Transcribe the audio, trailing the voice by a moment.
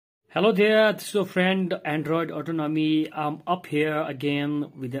Hello there, this is your friend Android Autonomy. I'm up here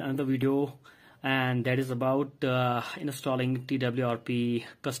again with another video, and that is about installing TWRP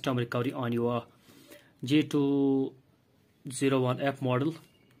custom recovery on your J201F model.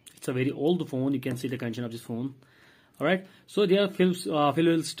 It's a very old phone. You can see the condition of this phone. Alright, so there are few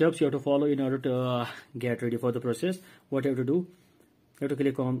steps you have to follow in order to get ready for the process. What you have to do, you have to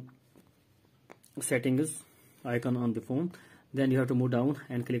click on settings icon on the phone. Then you have to move down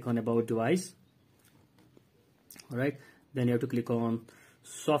and click on about device. Alright, then you have to click on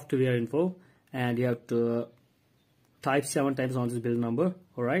software info and you have to type 7 times on this build number.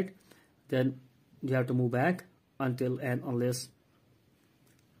 Alright, then you have to move back until and unless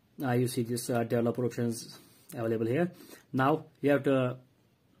you see this developer options available here. Now you have to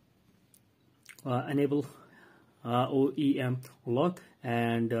enable OEM lock,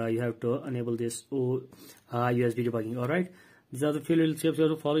 and you have to enable this USB debugging. Alright, these are the few little steps you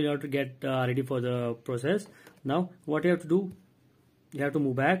have to follow in order to get ready for the process. Now what you have to do, you have to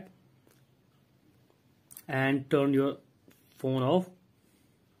move back and turn your phone off.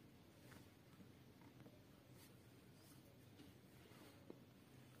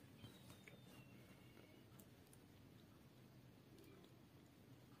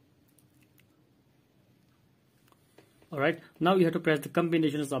 Alright, now you have to press the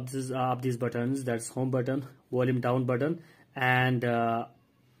combinations of these buttons, that's home button, volume down button, and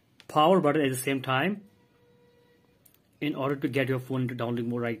power button at the same time in order to get your phone into downloading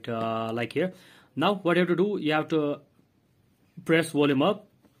mode, right, like here. Now what you have to do, you have to press volume up.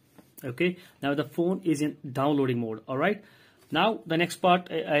 Okay, now the phone is in downloading mode. Alright, now the next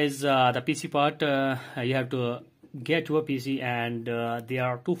part is the PC part. You have to get your PC, and there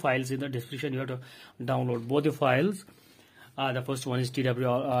are 2 files in the description. You have to download both the files. The first one is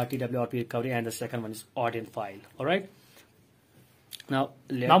TWRP recovery, and the second one is Odin file. Alright, now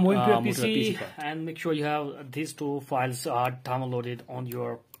moving to your PC, and make sure you have these 2 files downloaded on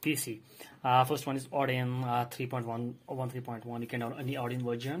your PC. First one is Odin 3.1 or 1.3.1. You can download any Odin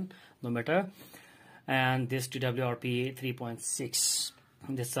version, no matter. And this TWRP 3.6.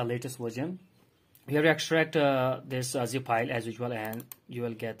 This is the latest version. You have to extract this zip file as usual, and you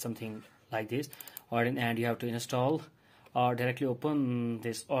will get something like this Odin, and you have to install or directly open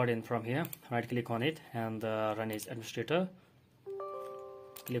this Odin from here. Right click on it and run as administrator.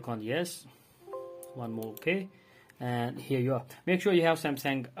 Click on yes, one more, okay, and here you are. Make sure you have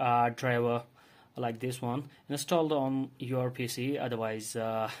Samsung driver like this one installed on your PC, otherwise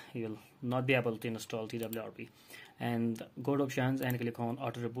you will not be able to install TWRP. And go to options and click on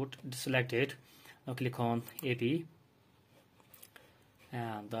auto reboot, select it. Now click on AP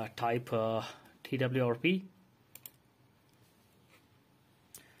and type TWRP.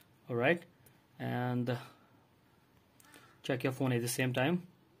 Alright, and check your phone at the same time.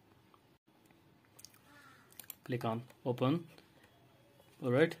 Click on open.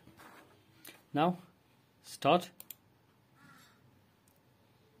 Alright, now start.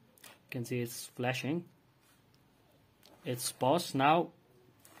 You can see it's flashing. It's paused. Now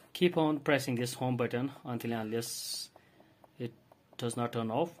keep on pressing this home button until and unless it does not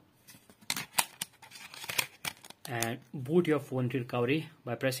turn off, and boot your phone to recovery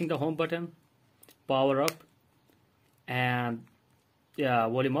by pressing the home button, power up, and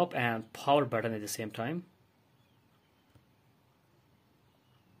volume up and power button at the same time.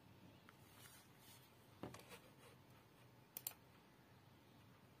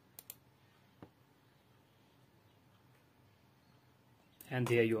 And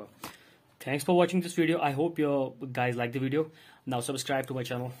there you are. Thanks for watching this video. I hope you guys like the video. Now subscribe to my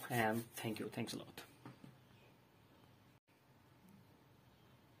channel, and thank you. Thanks a lot.